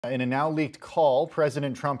In a now leaked call,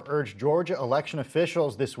 President Trump urged Georgia election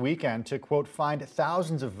officials this weekend to, quote, find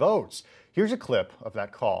thousands of votes. Here's a clip of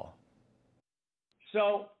that call.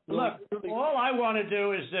 So, look, all I want to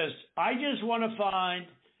do is this. I just want to find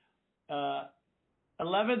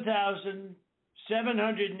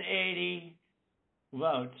 11,780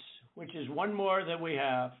 votes, which is one more than we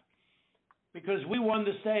have, because we won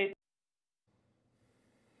the state.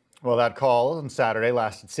 Well, that call on Saturday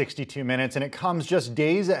lasted 62 minutes, and it comes just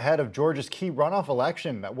days ahead of Georgia's key runoff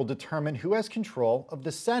election that will determine who has control of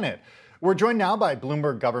the Senate. We're joined now by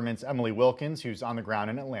Bloomberg Government's Emily Wilkins, who's on the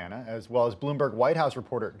ground in Atlanta, as well as Bloomberg White House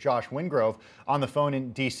reporter Josh Wingrove on the phone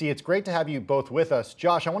in D.C. It's great to have you both with us.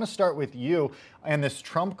 Josh, I want to start with you and this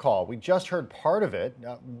Trump call. We just heard part of it.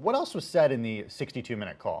 What else was said in the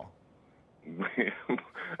 62-minute call?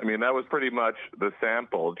 I mean, that was pretty much the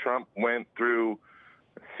sample. Trump went through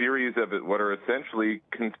a series of what are essentially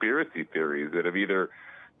conspiracy theories that have either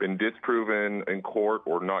been disproven in court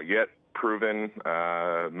or not yet proven.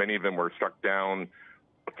 Many of them were struck down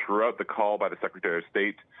throughout the call by the Secretary of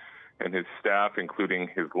State and his staff, including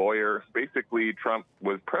his lawyer. Basically, Trump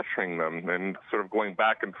was pressuring them and sort of going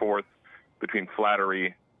back and forth between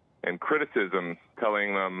flattery and criticism,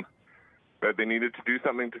 telling them that they needed to do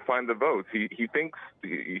something to find the votes. He thinks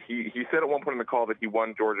he said at one point in the call that he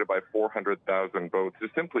won Georgia by 400,000 votes.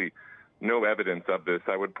 There's simply no evidence of this.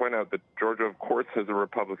 I would point out that Georgia, of course, has a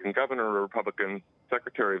Republican governor, a Republican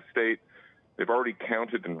Secretary of State. They've already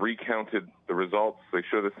counted and recounted the results. They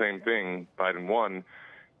show the same thing. Biden won.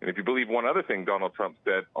 And if you believe one other thing Donald Trump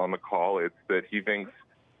said on the call, it's that he thinks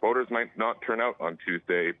voters might not turn out on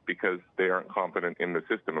Tuesday because they aren't confident in the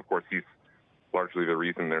system. Of course, he's largely the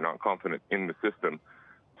reason they're not confident in the system.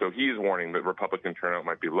 So he's warning that Republican turnout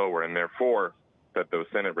might be lower, and therefore that those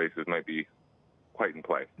Senate races might be quite in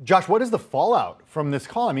play. Josh, what is the fallout from this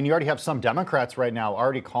call? I mean, you already have some Democrats right now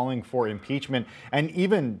already calling for impeachment and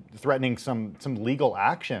even threatening some legal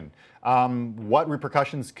action. What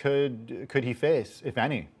repercussions could he face, if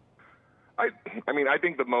any? I mean, I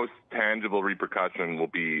think the most tangible repercussion will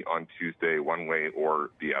be on Tuesday, one way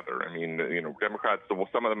or the other. I mean, Democrats,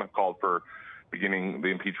 some of them have called for beginning the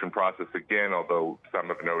impeachment process again, although some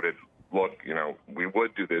have noted, look, we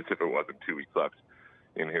would do this if it wasn't 2 weeks left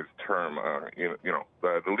in his term.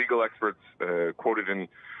 The legal experts quoted in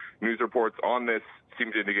news reports on this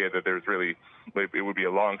seem to indicate that it would be a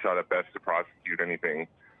long shot at best to prosecute anyone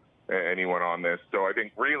on this. So I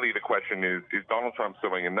think really the question is Donald Trump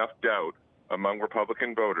sowing enough doubt among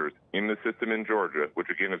Republican voters in the system in Georgia, which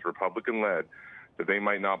again is Republican-led, that they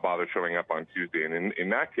might not bother showing up on Tuesday. And in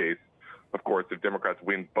that case, of course, if Democrats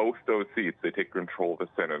win both those seats, they take control of the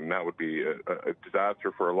Senate, and that would be a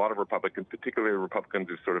disaster for a lot of Republicans, particularly Republicans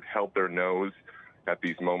who sort of held their nose at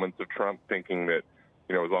these moments of Trump, thinking that,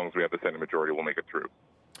 as long as we have the Senate majority, we'll make it through.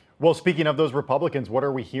 Well, speaking of those Republicans, what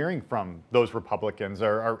are we hearing from those Republicans?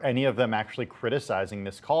 Are any of them actually criticizing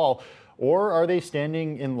this call, or are they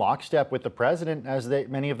standing in lockstep with the president, as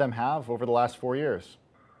many of them have over the last 4 years?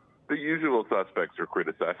 The usual suspects are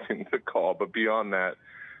criticizing the call, but beyond that,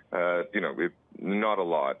 not a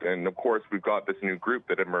lot. And of course, we've got this new group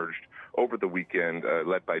that emerged over the weekend,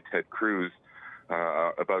 led by Ted Cruz,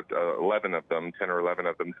 about 11 of them, 10 or 11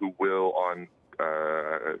 of them, who will on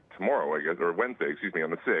tomorrow, I guess, or Wednesday,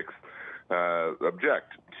 on the 6th,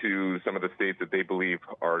 object to some of the states that they believe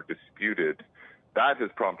are disputed. That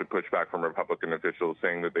has prompted pushback from Republican officials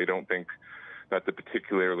saying that they don't think that's a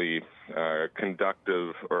particularly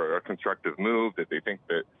conductive or a constructive move, that they think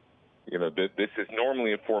that this is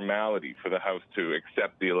normally a formality for the House to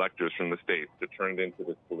accept the electors from the states, to turn it into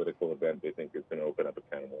this political event they think is going to open up a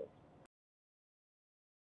can of worms.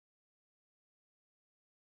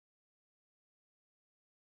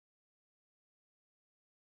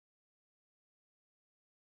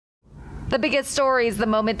 The biggest stories the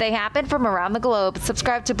moment they happen from around the globe.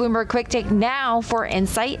 Subscribe to Bloomberg Quick Take now for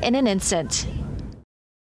insight in an instant.